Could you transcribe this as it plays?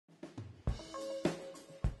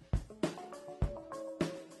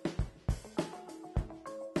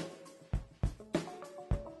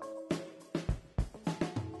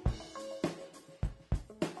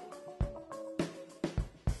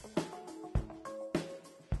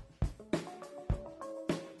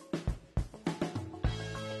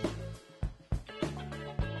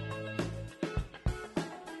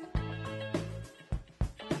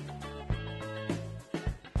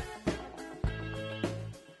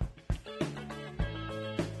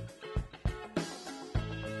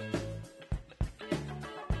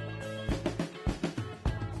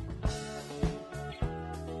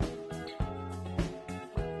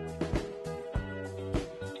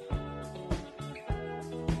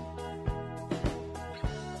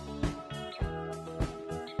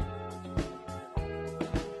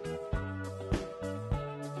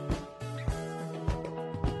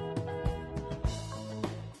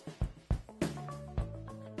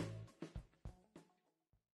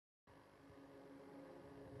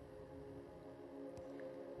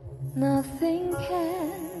Nothing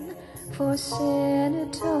can for sin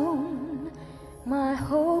atone. My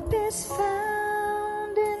hope is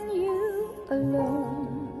found in you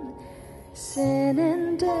alone. Sin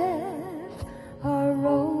and death are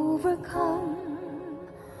overcome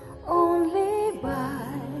only by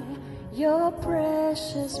your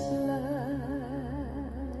precious blood.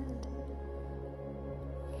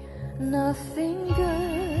 Nothing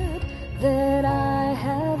good that I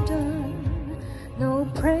have done, no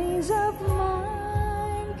praise of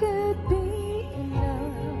mine could be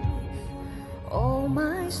enough. All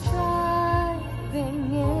my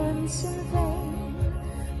striving ends in vain,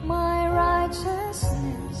 my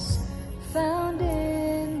righteousness found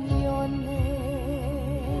in your name.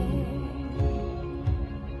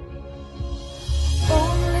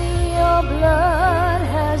 Only your blood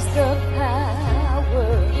has the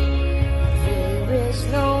power. There is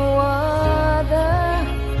no other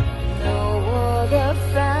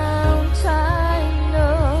fount I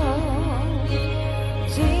know.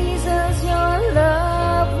 Jesus, your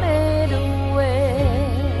love made a way.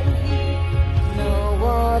 No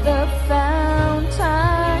other fount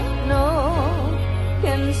I know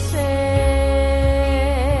can save.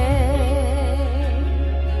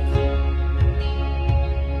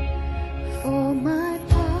 For my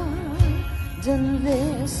pardon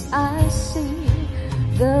this I see,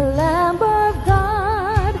 the Lamb of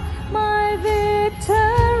God, my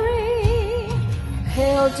victory,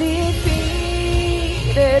 held defeated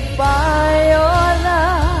by your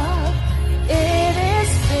love. It is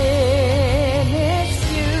finished,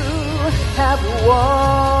 you have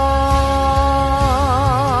won.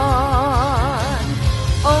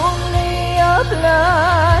 Only your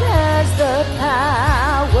blood has the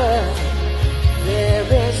power. There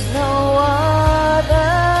is no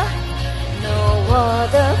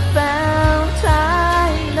other fount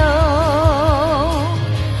I know.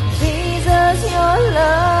 Jesus, your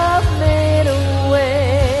love made a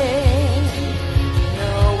way.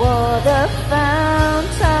 No other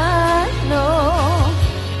fount I know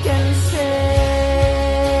can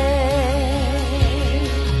save.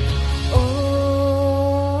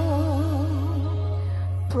 Oh,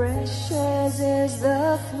 precious is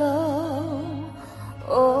the flow.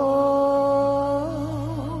 Oh,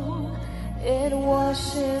 it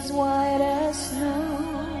washes white as snow.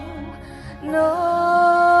 No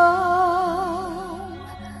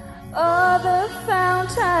other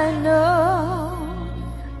fount I know.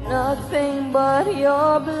 Nothing but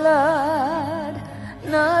your blood.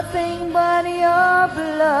 Nothing but your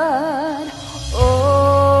blood.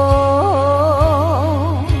 Oh,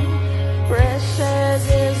 precious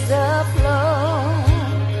is the flow.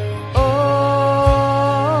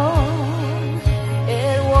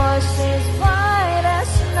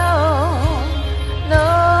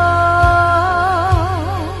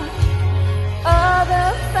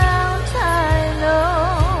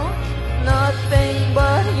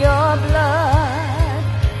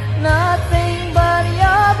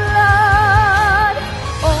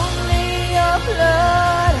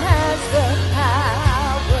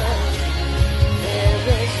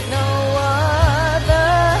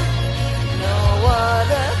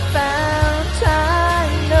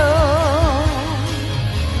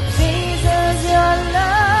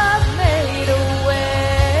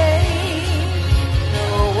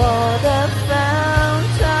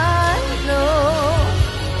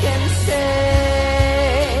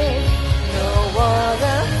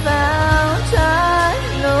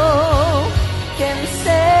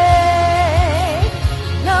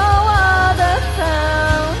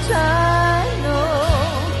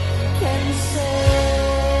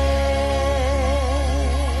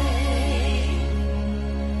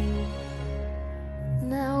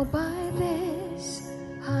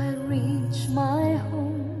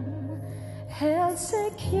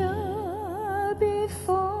 Secure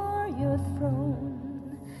before your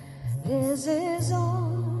throne. This is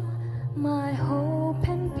all my hope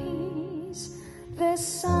and peace. The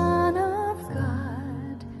Son of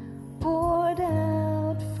God poured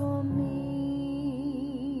out for me.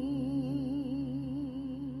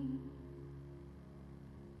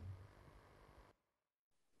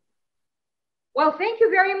 Well, thank you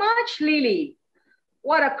very much, Lily.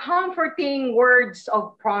 What a comforting words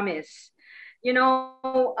of promise. You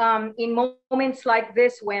know, in moments like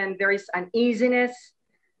this when there is uneasiness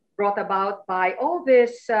brought about by all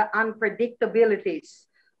these unpredictabilities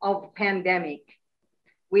of pandemic,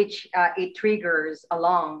 which it triggers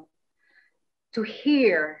along, to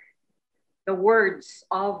hear the words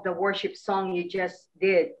of the worship song you just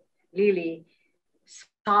did, Lily,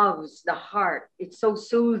 salves the heart. It's so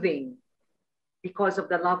soothing because of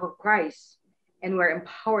the love of Christ. and we're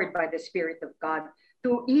empowered by the Spirit of God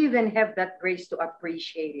to even have that grace to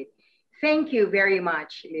appreciate it. Thank you very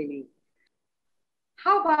much, Lily.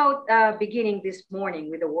 How about beginning this morning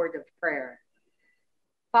with a word of prayer?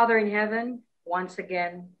 Father in heaven, once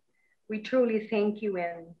again, we truly thank you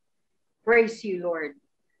and praise you, Lord,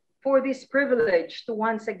 for this privilege to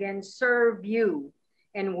once again serve you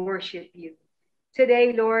and worship you.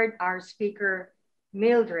 Today, Lord, our speaker,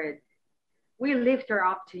 Mildred, we lift her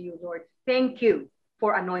up to you, Lord. Thank you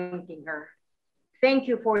for anointing her. Thank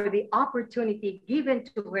you for the opportunity given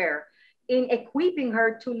to her in equipping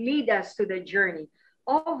her to lead us to the journey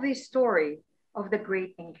of this story of the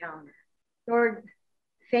great encounter. Lord,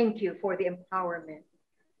 thank you for the empowerment.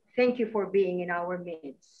 Thank you for being in our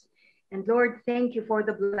midst. And Lord, thank you for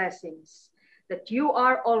the blessings that you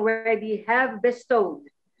are already have bestowed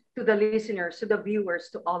to the listeners, to the viewers,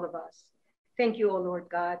 to all of us. Thank you, O Lord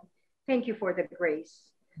God. Thank you for the grace.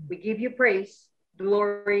 We give you praise,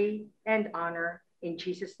 glory, and honor in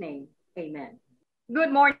Jesus' name. Amen.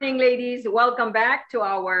 Good morning, ladies. Welcome back to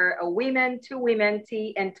our Women to Women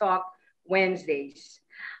Tea and Talk Wednesdays.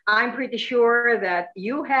 I'm pretty sure that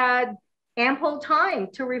you had ample time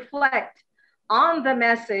to reflect on the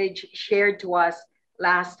message shared to us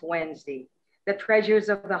last Wednesday, the treasures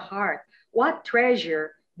of the heart. What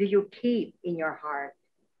treasure do you keep in your heart?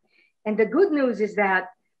 And the good news is that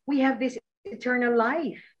we have this eternal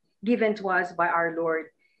life given to us by our Lord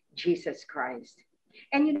Jesus Christ.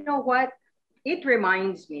 And you know what? It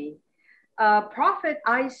reminds me, Prophet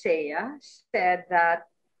Isaiah said that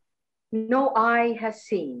no eye has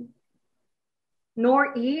seen,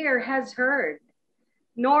 nor ear has heard,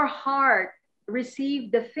 nor heart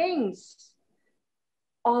received the things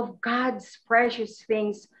of God's precious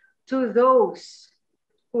things to those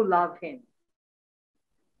who love him.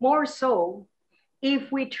 More so,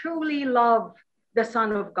 if we truly love the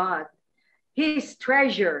Son of God, his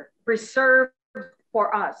treasure preserved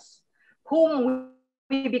for us, whom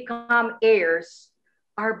we become heirs,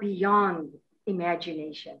 are beyond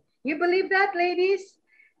imagination. You believe that, ladies?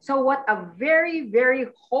 So what a very, very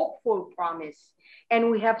hopeful promise. And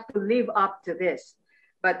we have to live up to this.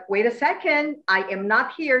 But wait a second, I am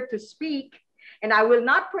not here to speak, and I will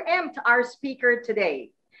not preempt our speaker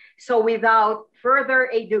today. So without further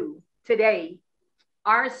ado, today,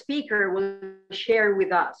 our speaker will share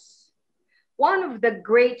with us one of the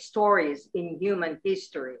great stories in human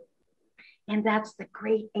history, and that's the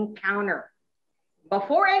great encounter.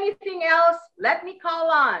 Before anything else, let me call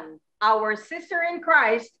on our sister in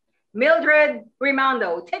Christ, Mildred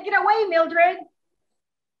Rimando. Take it away, Mildred.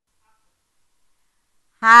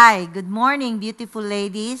 Hi, good morning, beautiful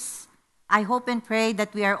ladies. I hope and pray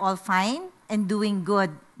that we are all fine and doing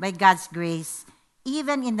good by God's grace,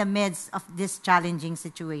 even in the midst of this challenging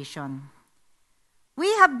situation. We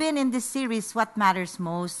have been in this series, What Matters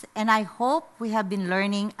Most, and I hope we have been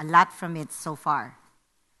learning a lot from it so far.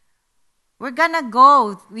 We've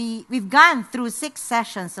gone through 6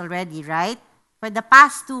 sessions already, right? For the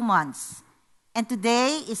past 2 months. And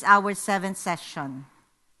today is our 7th session.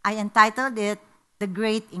 I entitled it, The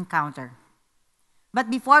Great Encounter. But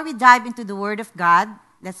before we dive into the Word of God,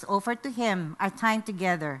 let's offer to Him our time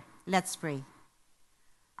together. Let's pray.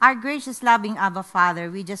 Our gracious, loving Abba Father,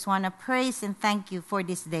 we just want to praise and thank you for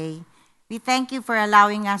this day. We thank you for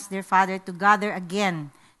allowing us, dear Father, to gather again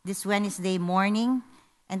this Wednesday morning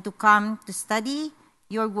and to come to study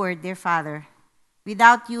your word, dear Father.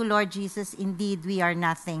 Without you, Lord Jesus, indeed we are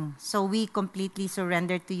nothing. So we completely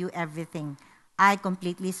surrender to you everything. I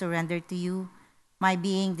completely surrender to you my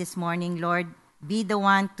being this morning, Lord. Be the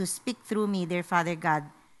one to speak through me, dear Father God.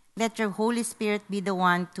 Let your Holy Spirit be the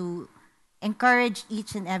one to encourage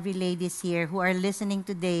each and every ladies here who are listening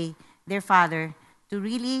today, dear Father, to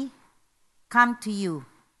really come to you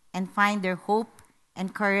and find their hope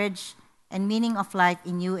and courage and meaning of life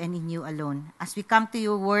in you and in you alone. As we come to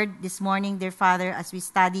your word this morning, dear Father, as we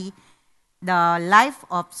study the life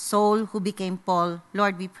of Saul who became Paul,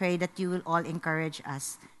 Lord, we pray that you will all encourage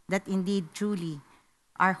us, that indeed, truly,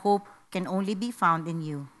 our hope can only be found in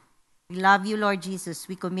you. We love you, Lord Jesus.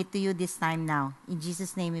 We commit to you this time now. In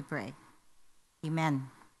Jesus' name we pray. Amen.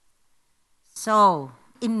 So,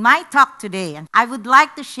 in my talk today, I would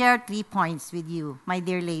like to share 3 points with you, my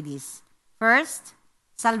dear ladies. First,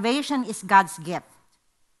 salvation is God's gift.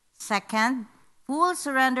 Second, full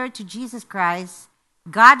surrender to Jesus Christ,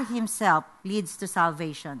 God Himself leads to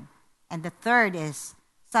salvation. And the third is,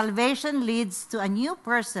 salvation leads to a new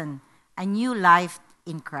person, a new life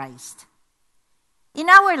in Christ. In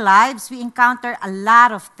our lives, we encounter a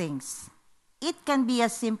lot of things. It can be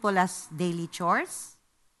as simple as daily chores,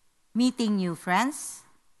 meeting new friends,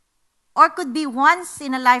 or could be once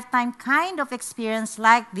in a lifetime kind of experience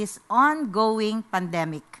like this ongoing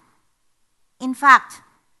pandemic. In fact,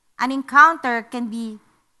 an encounter can be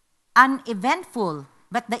uneventful,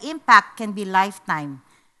 but the impact can be lifetime.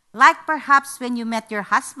 Like perhaps when you met your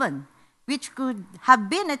husband, which could have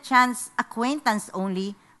been a chance acquaintance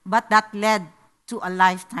only, but that led to a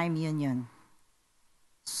lifetime union.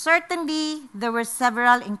 Certainly, there were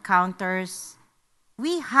several encounters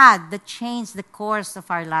we had that changed the course of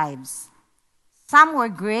our lives. Some were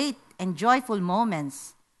great and joyful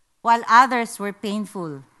moments, while others were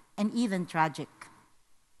painful and even tragic.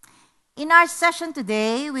 In our session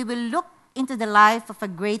today, we will look into the life of a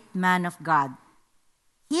great man of God.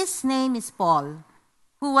 His name is Paul,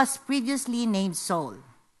 who was previously named Saul.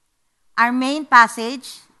 Our main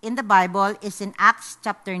passage in the Bible is in Acts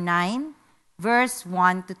chapter 9, verse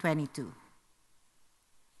 1 to 22.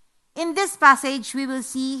 In this passage, we will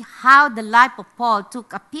see how the life of Paul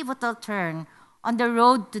took a pivotal turn on the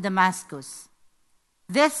road to Damascus.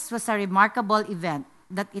 This was a remarkable event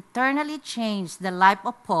that eternally changed the life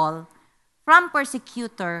of Paul from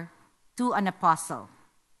persecutor to an apostle.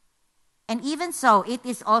 And even so, it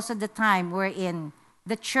is also the time wherein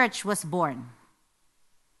the church was born.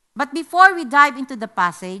 But before we dive into the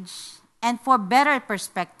passage, and for better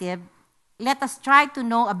perspective, let us try to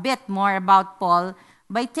know a bit more about Paul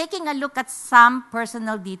by taking a look at some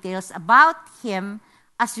personal details about him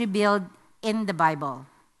as revealed in the Bible.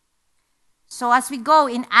 So as we go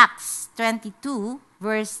in Acts 22,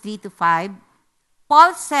 verse 3 to 5,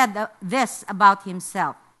 Paul said this about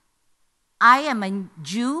himself: I am a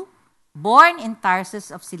Jew, born in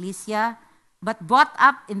Tarsus of Cilicia, but brought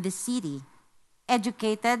up in the city,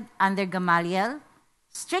 educated under Gamaliel,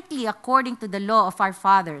 strictly according to the law of our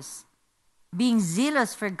fathers, being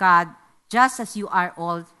zealous for God, just as you are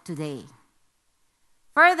all today.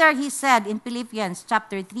 Further, he said in Philippians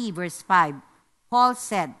chapter 3, verse 5, Paul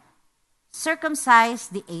said,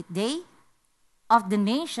 circumcised the 8th day, of the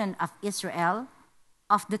nation of Israel,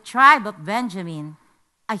 of the tribe of Benjamin,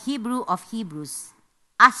 a Hebrew of Hebrews,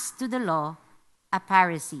 as to the law, a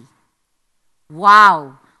Pharisee.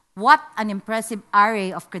 Wow, what an impressive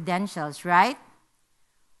array of credentials, right?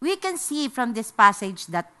 We can see from this passage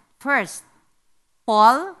that first,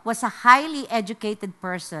 Paul was a highly educated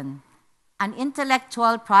person, an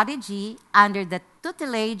intellectual prodigy under the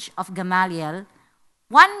tutelage of Gamaliel,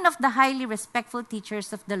 one of the highly respectful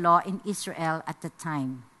teachers of the law in Israel at the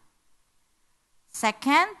time.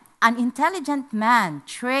 Second, an intelligent man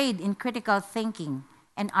trained in critical thinking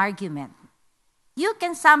and argument. You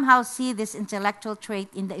can somehow see this intellectual trait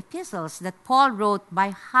in the epistles that Paul wrote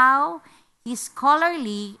by how he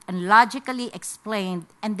scholarly and logically explained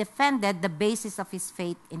and defended the basis of his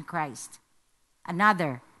faith in Christ.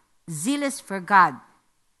 Another, zealous for God.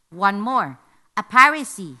 One more, a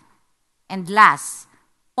Pharisee. And last,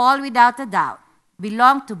 Paul, without a doubt,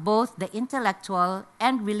 belonged to both the intellectual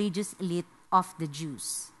and religious elite of the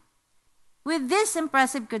Jews. With these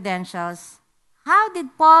impressive credentials, how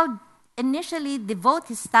did Paul initially devote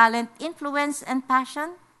his talent, influence, and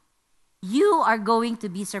passion? You are going to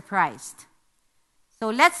be surprised. So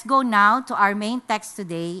let's go now to our main text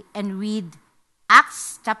today and read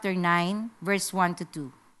Acts chapter 9, verse 1 to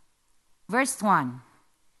 2. Verse 1.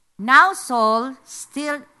 Now Saul,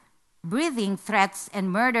 still breathing threats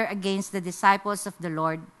and murder against the disciples of the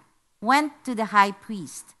Lord, went to the high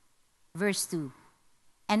priest. Verse 2.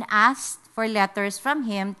 And asked for letters from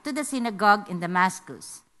him to the synagogue in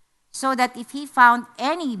Damascus, so that if he found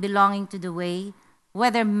any belonging to the way,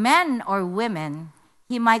 whether men or women,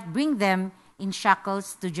 he might bring them in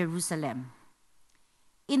shackles to Jerusalem.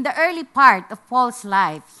 In the early part of Paul's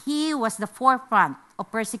life, he was the forefront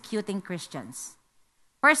of persecuting Christians.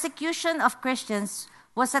 Persecution of Christians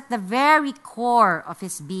was at the very core of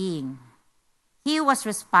his being. He was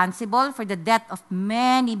responsible for the death of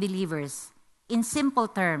many believers. In simple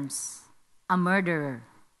terms, a murderer.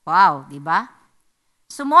 Wow, di ba?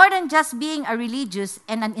 So more than just being a religious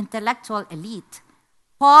and an intellectual elite,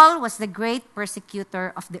 Paul was the great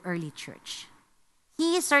persecutor of the early church.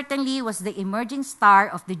 He certainly was the emerging star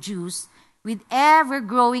of the Jews with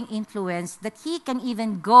ever-growing influence that he can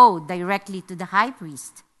even go directly to the high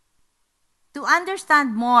priest. To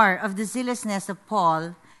understand more of the zealousness of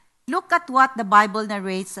Paul, look at what the Bible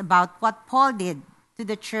narrates about what Paul did to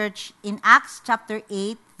the church in Acts chapter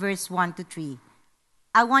 8, verse 1 to 3.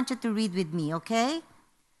 I want you to read with me, okay?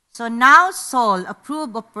 So now Saul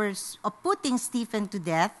approved of putting Stephen to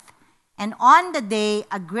death, and on the day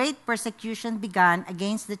a great persecution began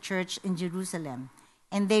against the church in Jerusalem,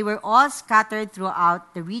 and they were all scattered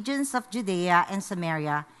throughout the regions of Judea and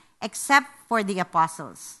Samaria, except for the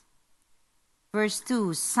apostles. Verse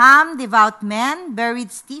 2, some devout men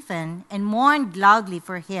buried Stephen and mourned loudly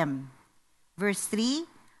for him. Verse 3,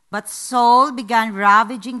 but Saul began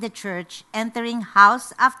ravaging the church, entering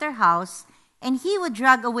house after house, and he would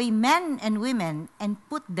drag away men and women and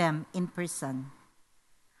put them in prison.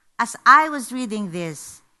 As I was reading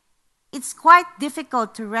this, it's quite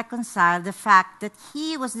difficult to reconcile the fact that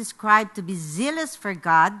he was described to be zealous for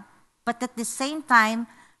God, but at the same time,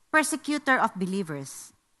 persecutor of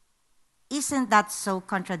believers. Isn't that so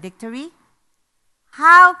contradictory?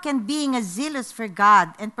 How can being a zealous for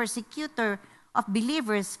God and persecutor of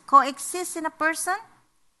believers coexist in a person?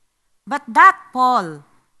 But that Paul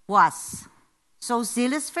was so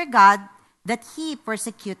zealous for God that he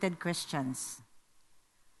persecuted Christians.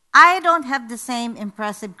 I don't have the same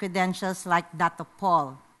impressive credentials like that of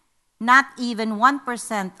Paul, not even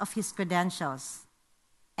 1% of his credentials,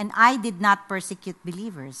 and I did not persecute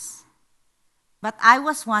believers. But I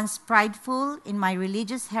was once prideful in my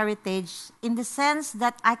religious heritage in the sense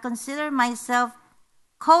that I consider myself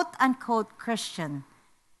quote-unquote Christian,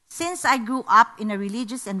 since I grew up in a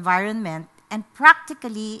religious environment and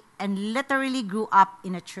practically and literally grew up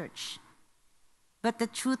in a church. But the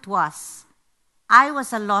truth was, I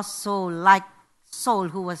was a lost soul like Saul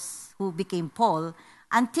who became Paul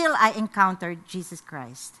until I encountered Jesus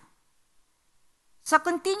Christ. So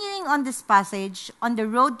continuing on this passage, on the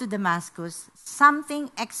road to Damascus,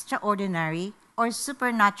 something extraordinary or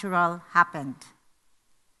supernatural happened.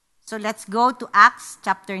 So let's go to Acts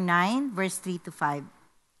chapter 9, verse 3 to 5.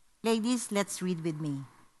 Ladies, let's read with me.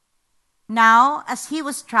 Now, as he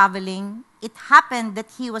was traveling, it happened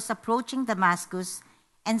that he was approaching Damascus,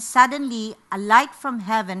 and suddenly a light from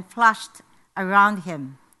heaven flashed around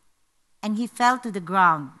him. And he fell to the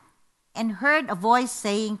ground and heard a voice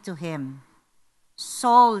saying to him,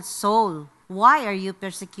 Saul, Saul, why are you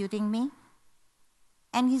persecuting me?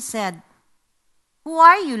 And he said, Who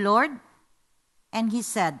are you, Lord? And he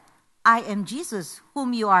said, I am Jesus,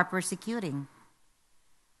 whom you are persecuting.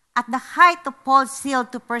 At the height of Paul's zeal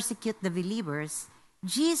to persecute the believers,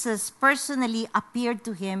 Jesus personally appeared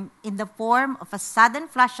to him in the form of a sudden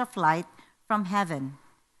flash of light from heaven.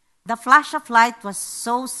 The flash of light was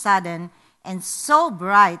so sudden and so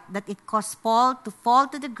bright that it caused Paul to fall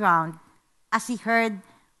to the ground as he heard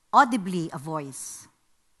audibly a voice.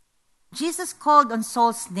 Jesus called on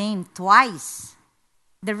Saul's name twice.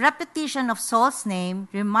 The repetition of Saul's name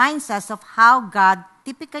reminds us of how God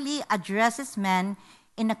typically addresses men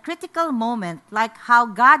in a critical moment, like how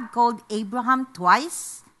God called Abraham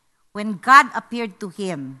twice when God appeared to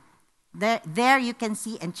him. There you can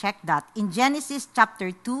see and check that in Genesis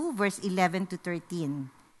chapter 2, verse 11 to 13,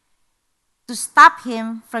 to stop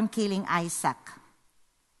him from killing Isaac.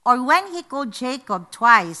 Or when he called Jacob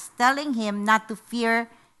twice, telling him not to fear.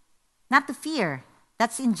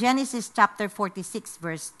 That's in Genesis chapter 46,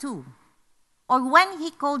 verse 2. Or when he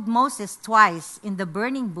called Moses twice in the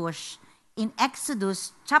burning bush in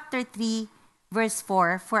Exodus chapter 3, verse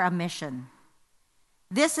 4, for a mission.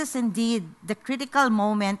 This is indeed the critical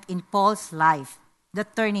moment in Paul's life, the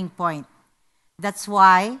turning point. That's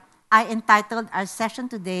why I entitled our session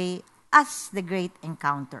today as The Great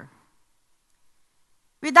Encounter.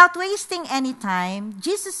 Without wasting any time,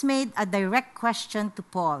 Jesus made a direct question to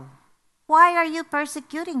Paul. Why are you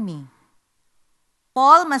persecuting me?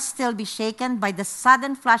 Paul must still be shaken by the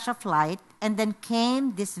sudden flash of light, and then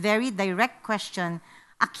came this very direct question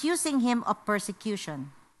accusing him of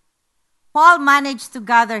persecution. Paul managed to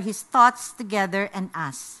gather his thoughts together and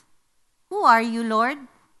asked, Who are you, Lord?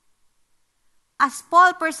 As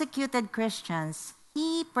Paul persecuted Christians,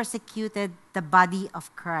 he persecuted the body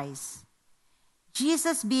of Christ,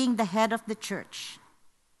 Jesus being the head of the church.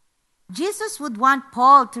 Jesus would want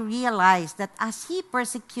Paul to realize that as he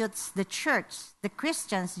persecutes the church, the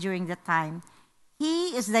Christians during the time, he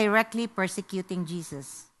is directly persecuting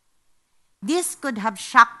Jesus. This could have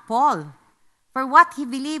shocked Paul, for what he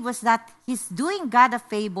believed was that he's doing God a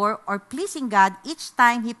favor or pleasing God each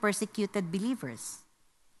time he persecuted believers.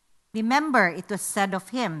 Remember, it was said of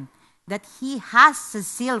him that he has a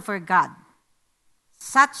zeal for God.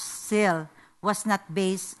 Such zeal was not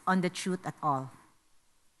based on the truth at all.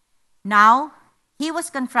 Now, he was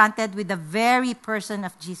confronted with the very person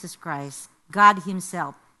of Jesus Christ, God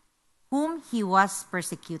himself, whom he was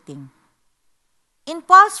persecuting. In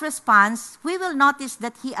Paul's response, we will notice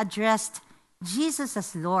that he addressed Jesus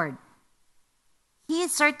as Lord. He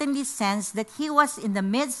certainly sensed that he was in the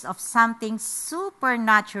midst of something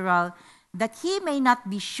supernatural, that he may not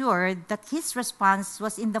be sure that his response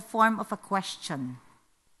was in the form of a question.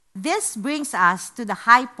 This brings us to the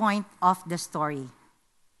high point of the story.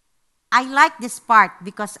 I like this part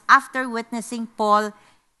because after witnessing Paul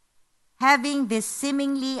having this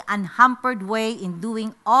seemingly unhampered way in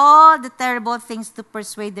doing all the terrible things to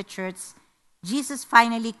persuade the church, Jesus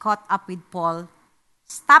finally caught up with Paul,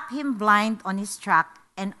 stopped him blind on his track,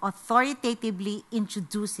 and authoritatively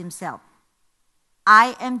introduced himself.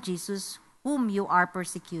 I am Jesus whom you are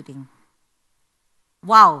persecuting.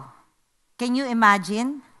 Wow! Can you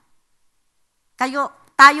imagine?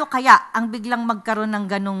 Tayo kaya ang biglang magkaroon ng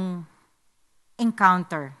ganong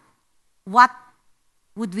encounter? What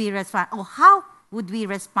would we respond? Or how would we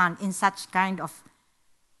respond in such kind of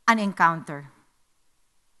an encounter?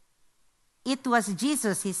 It was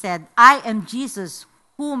Jesus, he said, I am Jesus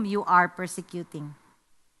whom you are persecuting.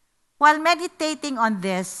 While meditating on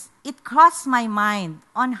this, it crossed my mind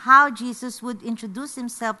on how Jesus would introduce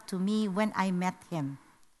himself to me when I met him.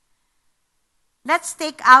 Let's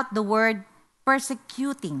take out the word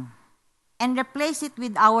persecuting and replace it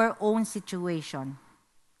with our own situation.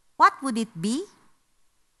 What would it be?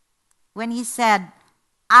 When he said,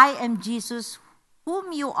 I am Jesus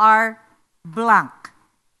whom you are blank.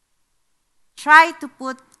 Try to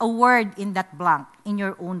put a word in that blank in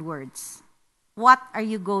your own words. What are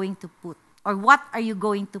you going to put? Or what are you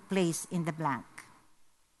going to place in the blank?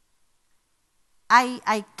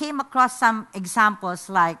 I came across some examples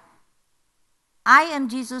like, I am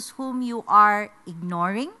Jesus whom you are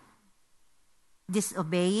ignoring,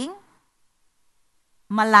 disobeying,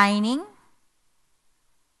 maligning,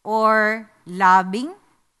 or loving,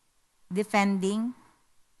 defending,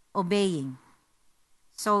 obeying.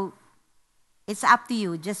 So, it's up to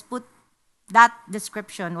you. Just put that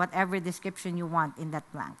description, whatever description you want, in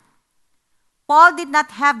that blank. Paul did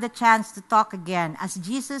not have the chance to talk again as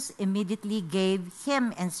Jesus immediately gave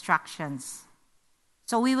him instructions.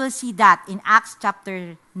 So we will see that in Acts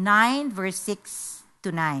chapter 9, verse 6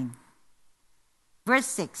 to 9. Verse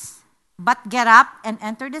 6, but get up and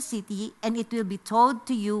enter the city, and it will be told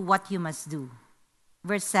to you what you must do.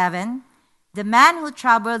 Verse 7, the man who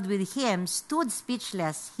traveled with him stood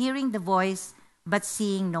speechless, hearing the voice, but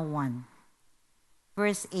seeing no one.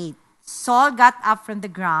 Verse 8, Saul got up from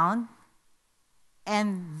the ground,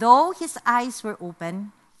 and though his eyes were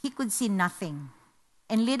open, he could see nothing.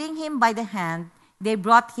 And leading him by the hand, they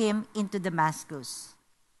brought him into Damascus.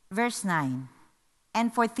 Verse 9,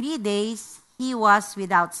 and for 3 days he was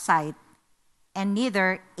without sight, and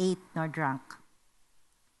neither ate nor drank.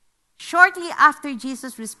 Shortly after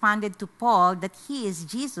Jesus responded to Paul that he is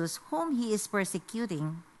Jesus whom he is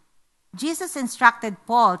persecuting, Jesus instructed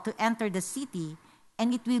Paul to enter the city,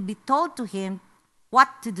 and it will be told to him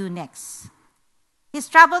what to do next. His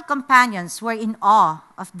travel companions were in awe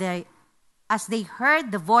as they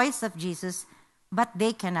heard the voice of Jesus, but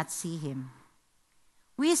they cannot see him.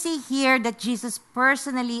 We see here that Jesus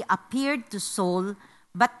personally appeared to Saul,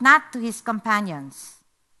 but not to his companions.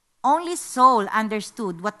 Only Saul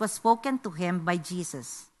understood what was spoken to him by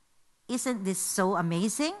Jesus. Isn't this so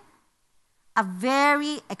amazing? A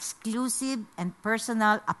very exclusive and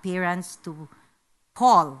personal appearance to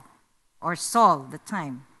Paul, or Saul at the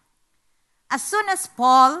time. As soon as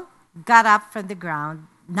Paul got up from the ground,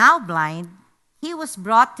 now blind, he was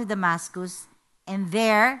brought to Damascus, and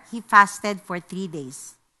there he fasted for 3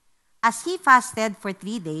 days. As he fasted for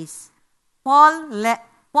 3 days, Paul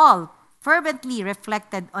fervently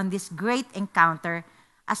reflected on this great encounter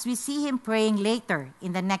as we see him praying later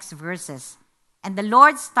in the next verses. And the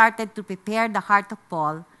Lord started to prepare the heart of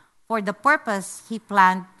Paul for the purpose he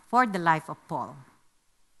planned for the life of Paul.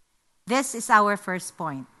 This is our first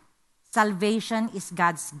point. Salvation is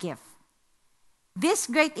God's gift. This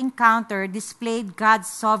great encounter displayed God's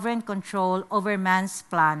sovereign control over man's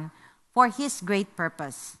plan for his great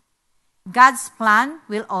purpose. God's plan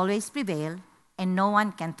will always prevail, and no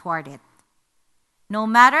one can thwart it. No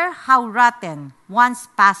matter how rotten one's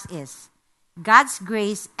past is, God's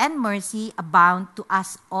grace and mercy abound to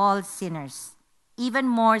us all sinners, even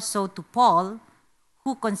more so to Paul,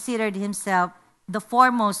 who considered himself the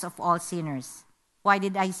foremost of all sinners. Why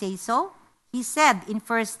did I say so? He said in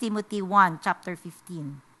 1 Timothy 1, chapter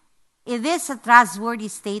 15, it is a trustworthy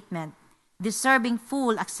statement, deserving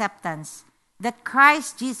full acceptance, that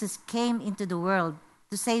Christ Jesus came into the world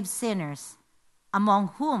to save sinners, among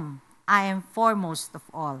whom I am foremost of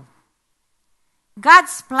all.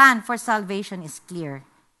 God's plan for salvation is clear,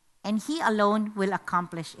 and He alone will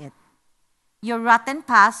accomplish it. Your rotten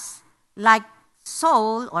past, like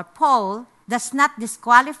Saul or Paul, does not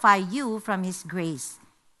disqualify you from His grace.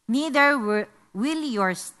 Neither will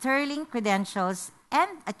your sterling credentials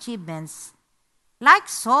and achievements, like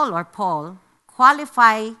Saul or Paul,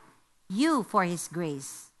 qualify you for His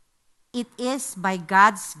grace. It is by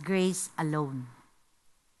God's grace alone.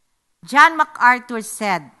 John MacArthur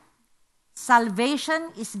said, Salvation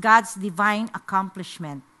is God's divine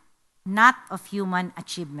accomplishment, not of human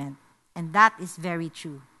achievement. And that is very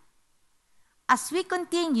true. As we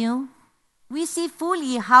continue, we see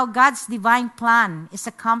fully how God's divine plan is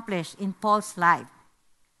accomplished in Paul's life.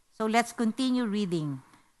 So let's continue reading.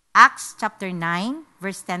 Acts chapter 9,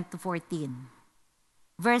 verse 10 to 14.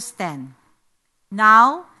 Verse 10.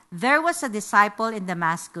 Now there was a disciple in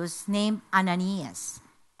Damascus named Ananias,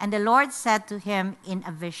 and the Lord said to him in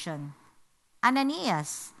a vision,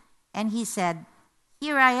 Ananias. And he said,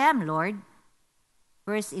 Here I am, Lord.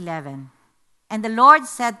 Verse 11. And the Lord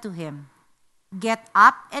said to him, Get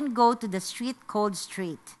up and go to the street called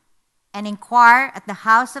Straight, and inquire at the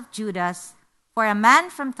house of Judas for a man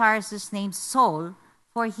from Tarsus named Saul,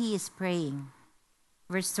 for he is praying.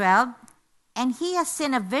 Verse 12. And he has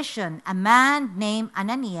seen a vision, a man named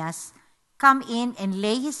Ananias come in and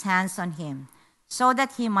lay his hands on him, so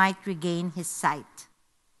that he might regain his sight.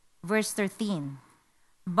 Verse 13.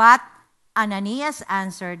 But Ananias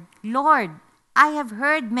answered, Lord, I have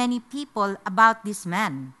heard many people about this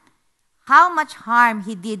man, how much harm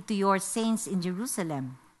he did to your saints in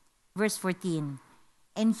Jerusalem. Verse 14.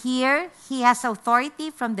 And here he has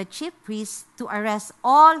authority from the chief priests to arrest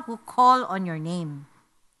all who call on your name.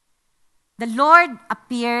 The Lord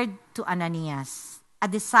appeared to Ananias, a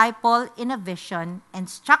disciple, in a vision,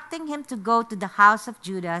 instructing him to go to the house of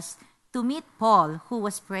Judas to meet Paul, who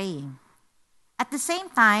was praying. At the same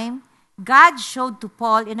time, God showed to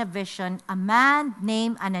Paul in a vision a man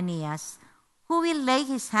named Ananias, who will lay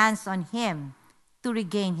his hands on him to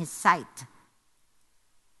regain his sight.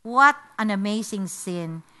 What an amazing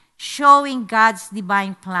scene, showing God's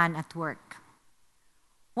divine plan at work.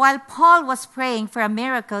 While Paul was praying for a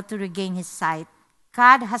miracle to regain his sight,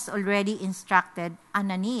 God has already instructed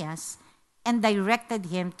Ananias and directed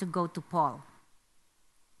him to go to Paul.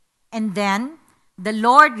 And then the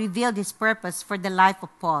Lord revealed his purpose for the life of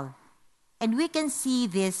Paul. And we can see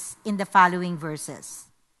this in the following verses.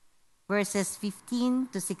 Verses 15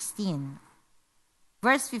 to 16.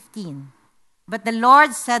 Verse 15. But the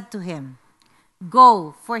Lord said to him,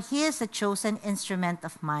 Go, for he is a chosen instrument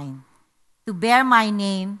of mine, to bear my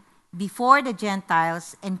name before the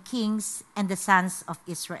Gentiles and kings and the sons of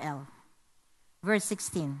Israel. Verse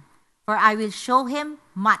 16. For I will show him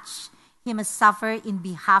much he must suffer in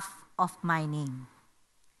behalf of my name.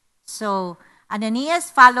 So Ananias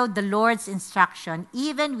followed the Lord's instruction,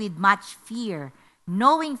 even with much fear,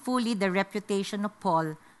 knowing fully the reputation of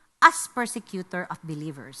Paul as persecutor of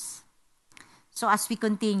believers. So as we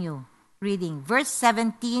continue reading, verse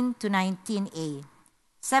 17 to 19a.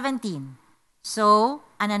 17. So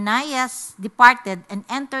Ananias departed and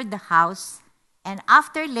entered the house, and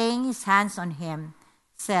after laying his hands on him,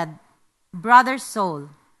 said, Brother Saul,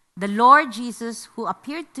 the Lord Jesus, who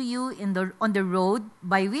appeared to you on the road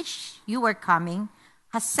by which you were coming,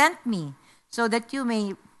 has sent me so that you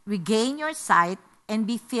may regain your sight and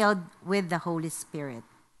be filled with the Holy Spirit.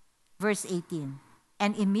 Verse 18.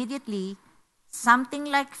 And immediately something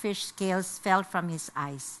like fish scales fell from his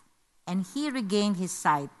eyes, and he regained his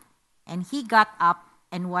sight, and he got up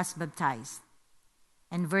and was baptized.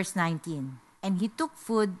 And verse 19. And he took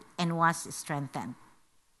food and was strengthened.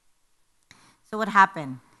 So what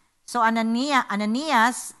happened? So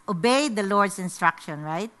Ananias obeyed the Lord's instruction,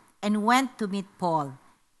 right? And went to meet Paul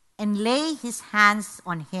and lay his hands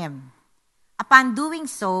on him. Upon doing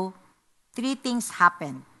so, three things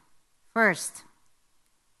happened. First,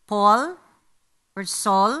 Paul or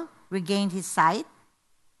Saul regained his sight.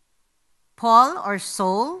 Paul or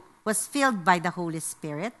Saul was filled by the Holy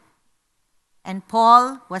Spirit. And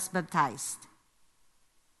Paul was baptized.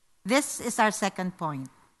 This is our second point.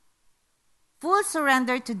 Full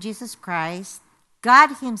surrender to Jesus Christ,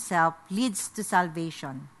 God Himself, leads to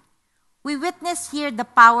salvation. We witness here the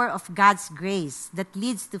power of God's grace that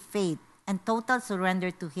leads to faith and total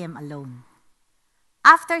surrender to Him alone.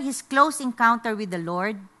 After his close encounter with the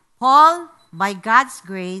Lord, Paul, by God's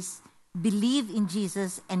grace, believed in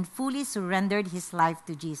Jesus and fully surrendered his life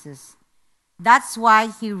to Jesus. That's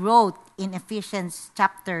why he wrote in Ephesians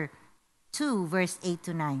chapter 2, verse 8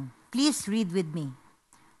 to 9. Please read with me.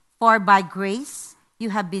 For by grace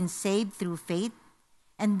you have been saved through faith,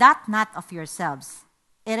 and that not of yourselves.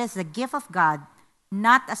 It is the gift of God,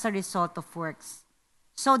 not as a result of works,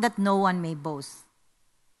 so that no one may boast.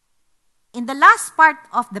 In the last part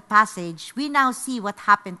of the passage, we now see what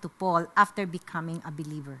happened to Paul after becoming a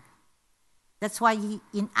believer. That's why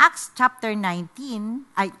in Acts chapter 9,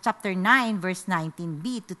 verse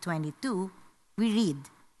 19b to 22, we read,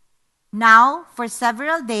 Now, for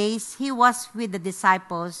several days, he was with the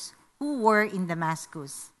disciples who were in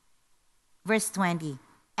Damascus. Verse 20,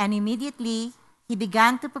 And immediately he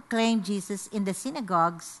began to proclaim Jesus in the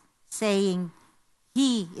synagogues, saying,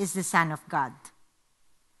 "He is the Son of God."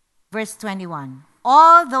 Verse 21.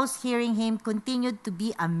 All those hearing him continued to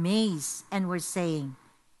be amazed and were saying,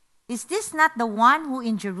 "Is this not the one who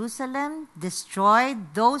in Jerusalem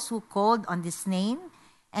destroyed those who called on this name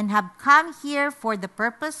and have come here for the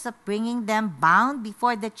purpose of bringing them bound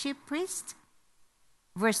before the chief priest?"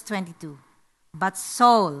 Verse 22. But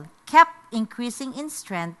Saul kept increasing in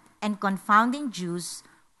strength and confounding Jews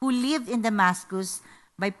who lived in Damascus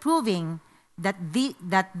by proving that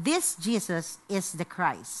this Jesus is the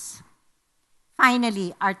Christ.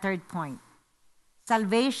 Finally, our third point.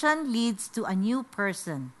 Salvation leads to a new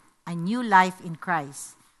person, a new life in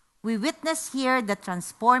Christ. We witness here the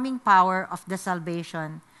transforming power of the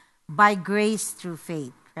salvation by grace through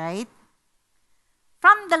faith, right?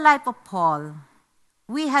 From the life of Paul,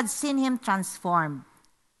 we had seen him transformed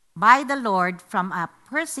by the Lord from a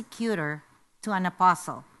persecutor to an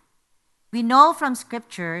apostle. We know from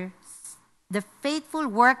Scripture the faithful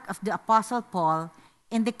work of the Apostle Paul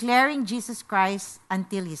in declaring Jesus Christ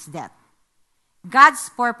until his death. God's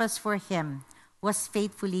purpose for him was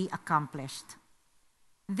faithfully accomplished.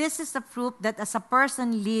 This is the proof that as a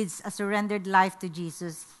person leads a surrendered life to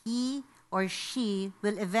Jesus, he or she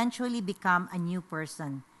will eventually become a new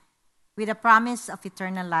person with a promise of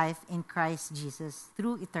eternal life in Christ Jesus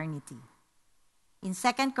through eternity. In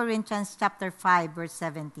 2 Corinthians chapter 5, verse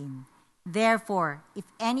 17, "Therefore, if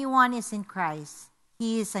anyone is in Christ,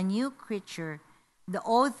 he is a new creature. The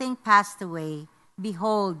old thing passed away.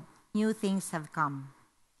 Behold, new things have come."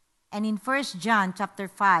 And in 1 John chapter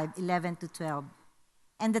 5, 11 to 12,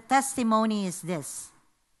 "And the testimony is this,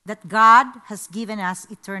 that God has given us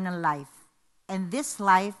eternal life, and this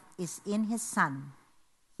life is in his Son.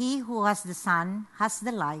 He who has the Son has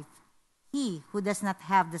the life. He who does not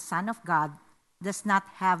have the Son of God does not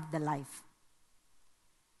have the life."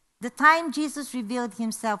 The time Jesus revealed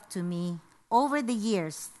himself to me over the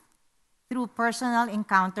years through personal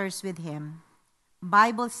encounters with him,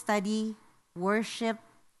 Bible study, worship,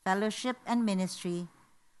 fellowship, and ministry,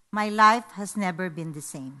 my life has never been the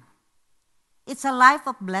same. It's a life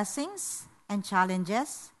of blessings and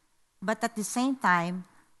challenges, but at the same time,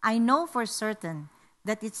 I know for certain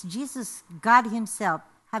that it's Jesus, God himself,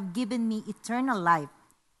 have given me eternal life,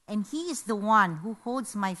 and he is the one who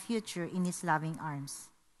holds my future in his loving arms.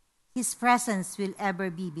 His presence will ever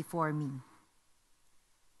be before me.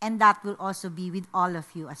 And that will also be with all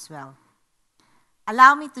of you as well.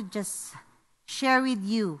 Allow me to just share with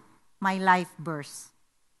you my life verse.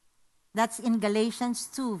 That's in Galatians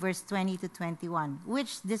 2, verse 20 to 21,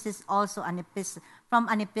 which this is also from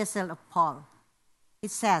an epistle of Paul.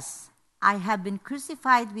 It says, "I have been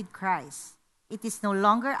crucified with Christ. It is no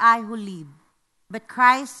longer I who live, but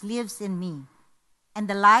Christ lives in me. And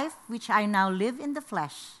the life which I now live in the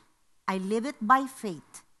flesh, I live it by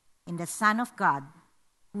faith in the Son of God,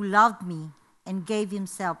 who loved me and gave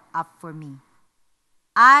himself up for me.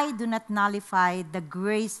 I do not nullify the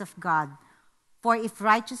grace of God, for if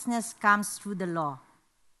righteousness comes through the law,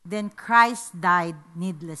 then Christ died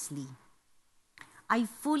needlessly. I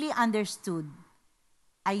fully understood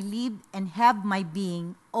I live and have my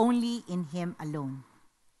being only in him alone."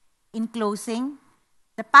 In closing,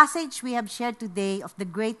 the passage we have shared today of the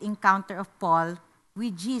great encounter of Paul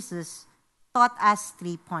with Jesus taught us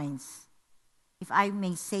 3 points. If I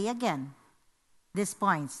may say again, these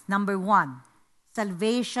points. Number 1,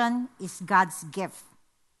 salvation is God's gift.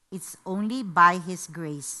 It's only by his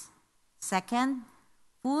grace. Second,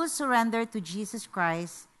 full surrender to Jesus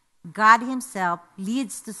Christ, God himself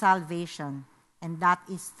leads to salvation, and that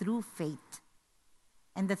is through faith.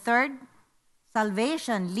 And the third,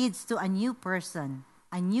 salvation leads to a new person,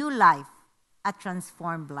 a new life, a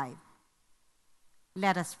transformed life.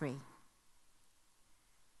 Let us pray.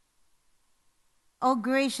 Oh,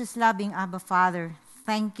 gracious, loving Abba Father,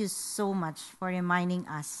 thank you so much for reminding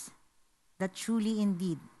us that truly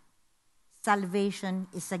indeed, salvation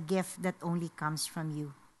is a gift that only comes from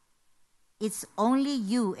you. It's only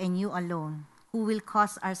you and you alone who will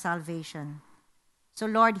cause our salvation. So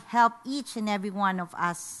Lord, help each and every one of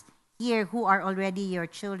us here who are already your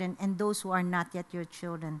children and those who are not yet your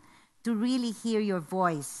children to really hear your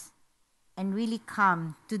voice and really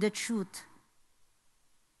come to the truth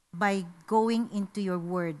by going into your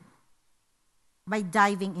word, by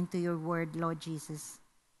diving into your word, Lord Jesus,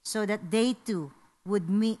 so that they too would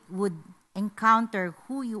encounter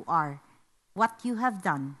who you are, what you have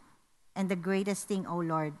done, and the greatest thing, O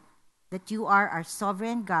Lord, that you are our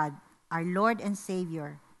sovereign God, our Lord and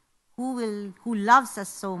Savior, who loves us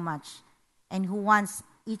so much and who wants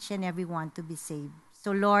each and every one to be saved.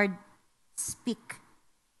 So Lord, speak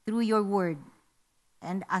through your word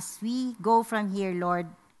And as we go from here, Lord,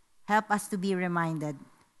 help us to be reminded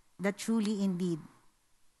that truly indeed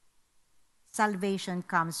salvation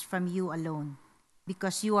comes from you alone,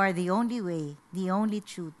 because you are the only way, the only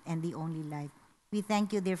truth, and the only life. We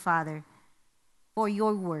thank you, dear Father, for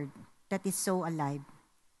your word that is so alive.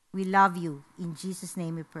 We love you. In Jesus'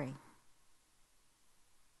 name we pray.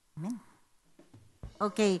 Amen.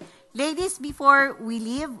 Okay, ladies, before we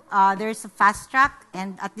leave, there's a fast track,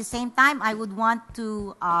 and at the same time, I would want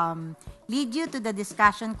to lead you to the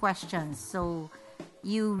discussion questions. So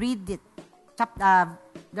you read it.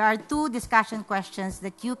 There are 2 discussion questions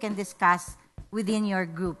that you can discuss within your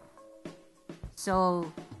group.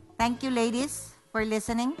 So thank you, ladies, for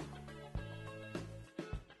listening.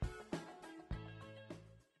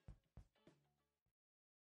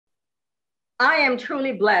 I am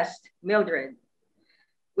truly blessed, Mildred,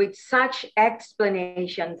 with such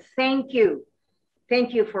explanation. Thank you.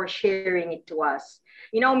 Thank you for sharing it to us.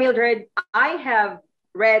 You know, Mildred, I have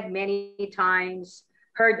read many times,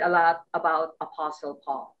 heard a lot about Apostle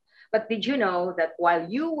Paul. But did you know that while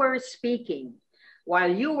you were speaking,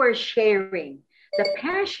 while you were sharing, the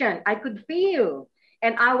passion I could feel,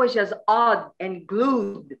 and I was just awed and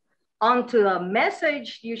glued onto the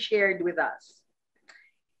message you shared with us.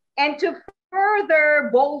 And to further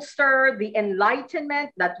bolster the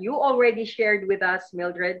enlightenment that you already shared with us,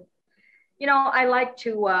 Mildred, you know, I like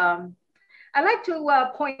to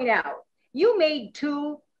point out you made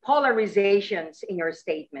 2 polarizations in your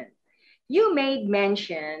statement. You made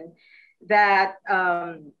mention that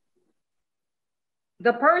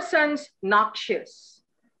the person's noxious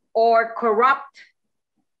or corrupt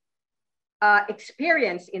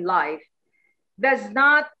experience in life does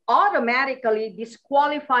not automatically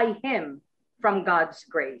disqualify him from God's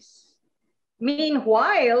grace.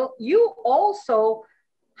 Meanwhile, you also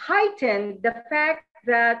heightened the fact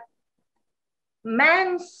that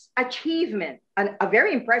man's achievement, a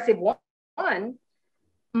very impressive one,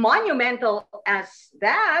 monumental as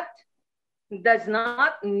that, does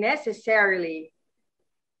not necessarily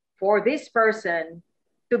for this person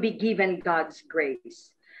to be given God's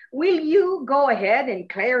grace. Will you go ahead and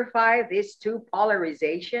clarify these 2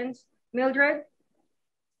 polarizations, Mildred?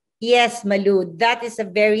 Yes, Malu, that is a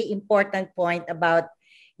very important point about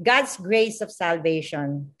God's grace of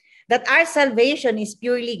salvation, that our salvation is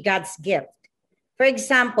purely God's gift. For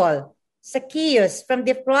example, Zacchaeus, from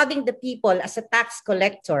defrauding the people as a tax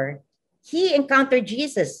collector, he encountered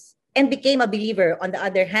Jesus and became a believer. On the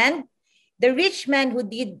other hand, the rich man who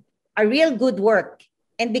did a real good work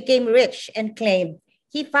and became rich and claimed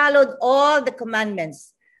he followed all the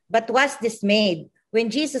commandments, but was dismayed when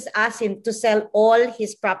Jesus asked him to sell all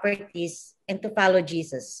his properties and to follow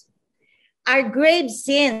Jesus. Our grave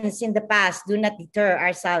sins in the past do not deter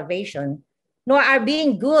our salvation, nor our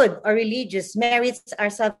being good or religious merits our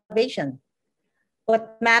salvation.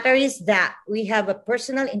 What matters is that we have a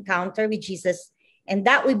personal encounter with Jesus and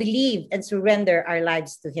that we believe and surrender our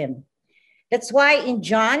lives to him. That's why in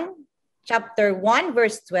John chapter 1,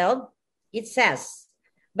 verse 12, it says,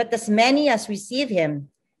 "But as many as receive him,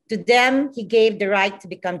 to them he gave the right to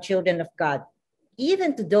become children of God,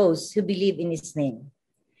 even to those who believe in his name."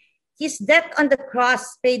 His death on the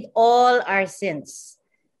cross paid all our sins,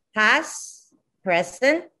 past,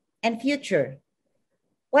 present, and future.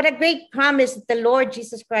 What a great promise that the Lord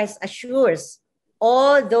Jesus Christ assures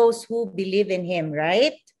all those who believe in him,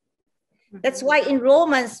 right? That's why in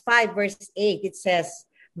Romans 5, verse 8, it says,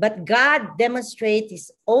 "But God demonstrates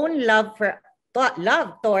his own love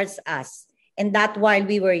towards us, and that while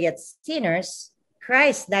we were yet sinners,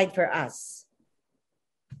 Christ died for us."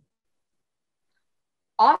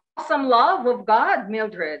 Awesome love of God,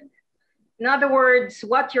 Mildred. In other words,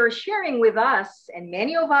 what you're sharing with us, and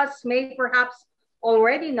many of us may perhaps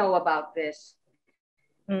already know about this,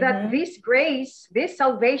 that this grace, this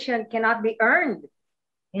salvation cannot be earned,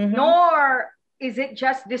 nor is it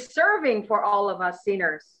just deserving for all of us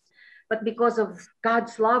sinners, but because of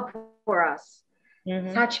God's love for us,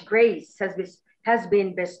 such grace has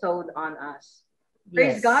been bestowed on us.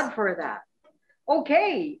 Praise God for that.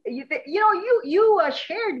 Okay, you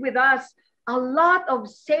shared with us a lot of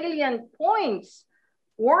salient points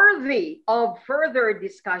worthy of further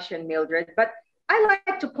discussion, Mildred, but I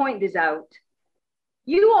like to point this out.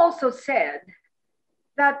 You also said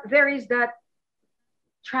that there is that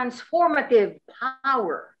transformative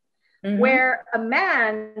power where a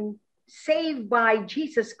man saved by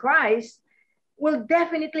Jesus Christ will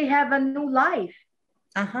definitely have a new life.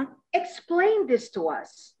 Explain this to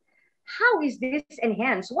us. How is this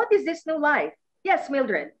enhanced? What is this new life? Yes,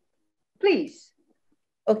 Mildred, please.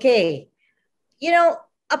 Okay. You know,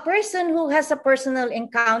 a person who has a personal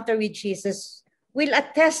encounter with Jesus will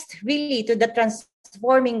attest really to the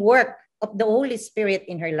transforming work of the Holy Spirit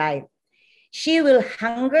in her life. She will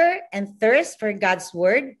hunger and thirst for God's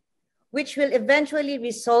word, which will eventually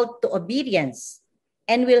result to obedience,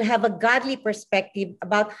 and will have a godly perspective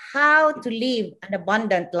about how to live an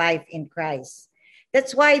abundant life in Christ.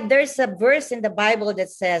 That's why there's a verse in the Bible that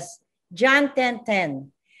says, John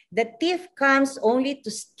 10:10, the thief comes only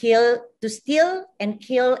to steal and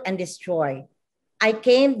kill and destroy. I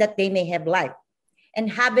came that they may have life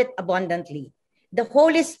and have it abundantly. The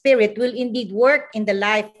Holy Spirit will indeed work in the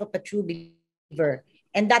life of a true believer,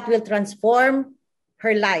 and that will transform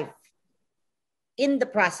her life in the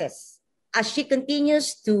process as she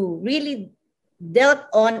continues to really delve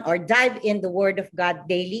on or dive in the Word of God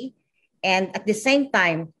daily, and at the same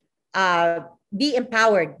time, be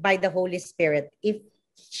empowered by the Holy Spirit. If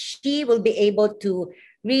she will be able to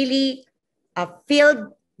really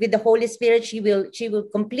filled with the Holy Spirit, she will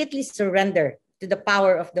completely surrender to the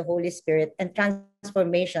power of the Holy Spirit, and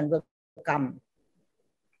transformation will come.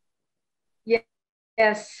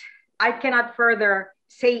 Yes, I cannot further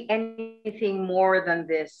say anything more than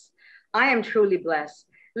this. I am truly blessed.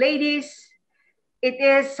 Ladies, it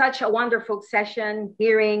is such a wonderful session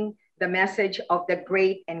hearing the message of the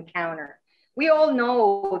great encounter. We all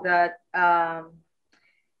know that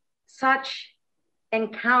such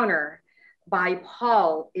encounter by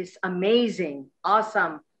Paul is amazing,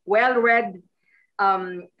 awesome, well read.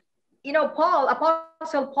 Apostle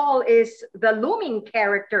Paul is the looming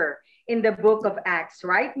character in the book of Acts,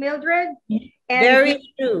 right, Mildred? And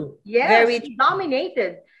very true. Yes, very he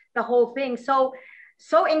dominated the whole thing. So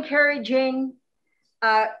encouraging.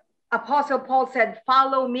 Apostle Paul said,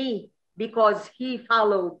 follow me, because he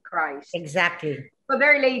followed Christ. Exactly. So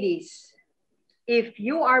there, ladies, if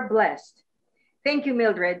you are blessed, thank you,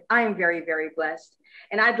 Mildred. I am very, very blessed.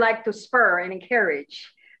 And I'd like to spur and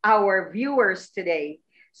encourage our viewers today.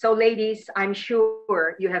 So ladies, I'm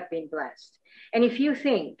sure you have been blessed. And if you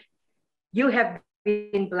think you have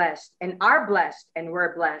been blessed and are blessed and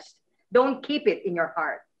were blessed, don't keep it in your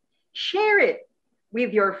heart. Share it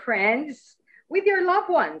with your friends, with your loved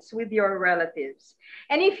ones, with your relatives.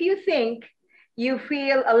 And if you think you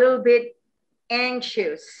feel a little bit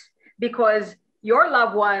anxious because your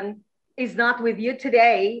loved one is not with you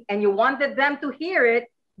today and you wanted them to hear it,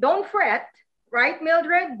 don't fret, right,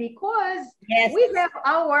 Mildred? Because yes, we have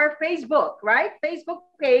our Facebook, right? Facebook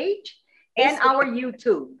page and our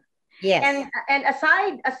YouTube. Yes. And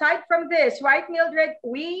aside from this, right, Mildred,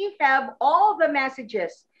 we have all the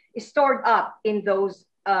messages stored up in those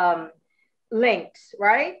links,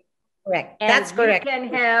 right? Correct. And that's correct. You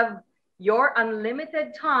can have your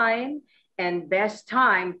unlimited time and best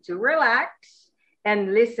time to relax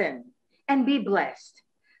and listen and be blessed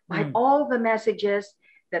by all the messages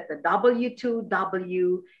that the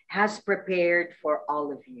W2W has prepared for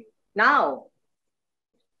all of you. Now,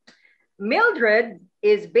 Mildred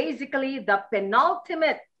is basically the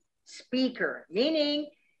penultimate speaker, meaning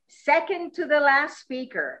second to the last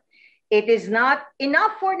speaker. It is not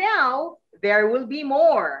enough for now. There will be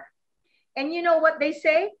more. And you know what they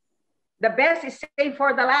say? The best is saved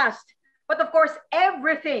for the last. But of course,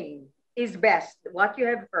 everything is best, what you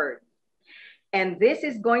have heard. And this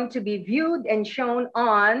is going to be viewed and shown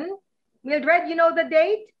on, Mildred, you know the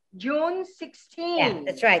date? June 16. Yeah,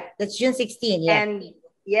 that's right. That's June 16. Yeah. And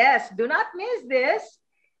yes, do not miss this,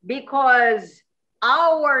 because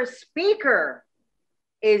our speaker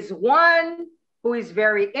is one who is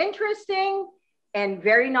very interesting and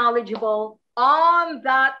very knowledgeable on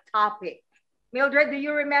that topic. Mildred, do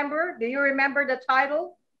you remember? Do you remember the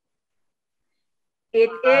title? It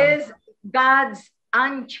is God's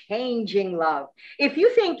unchanging love. If you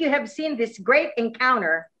think you have seen this great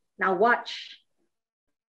encounter, now watch,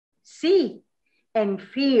 see, and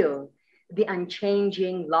feel the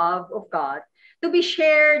unchanging love of God to be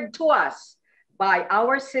shared to us by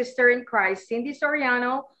our sister in Christ, Cindy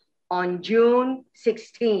Soriano, on June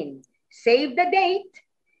 16. Save the date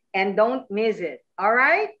and don't miss it. All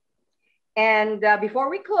right? And before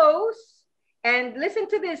we close, and listen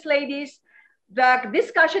to this, ladies, the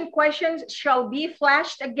discussion questions shall be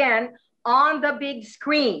flashed again on the big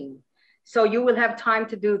screen. So you will have time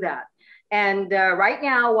to do that. And right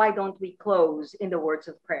now, why don't we close in the words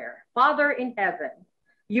of prayer? Father in heaven,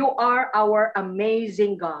 you are our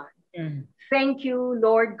amazing God. Thank you,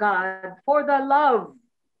 Lord God, for the love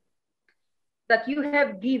that you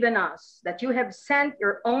have given us, that you have sent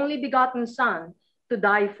your only begotten Son to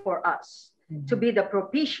die for us, to be the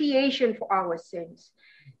propitiation for our sins.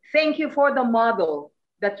 Thank you for the model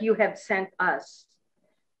that you have sent us,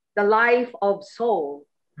 the life of Saul,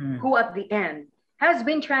 who at the end has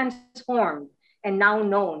been transformed and now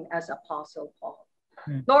known as Apostle Paul.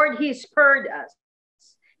 Lord, He spurred us.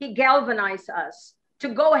 He galvanized us to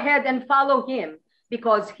go ahead and follow Him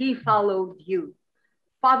because He followed you.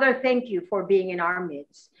 Father, thank you for being in our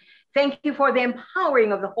midst. Thank you for the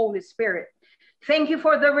empowering of the Holy Spirit. Thank you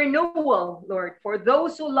for the renewal, Lord, for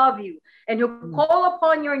those who love you and who call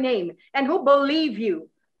upon your name and who believe you.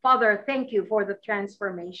 Father, thank you for the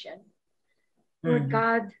transformation. Lord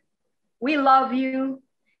God, we love you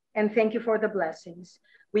and thank you for the blessings.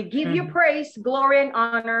 We give you praise, glory, and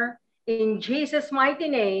honor in Jesus' mighty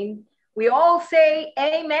name. We all say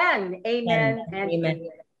amen, amen, and amen.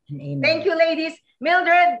 Amen. Thank you, ladies.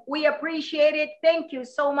 Mildred, we appreciate it. Thank you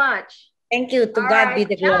so much. Thank you. To All God right. be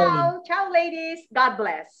the glory. Ciao, ladies. God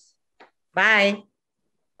bless. Bye.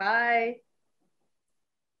 Bye.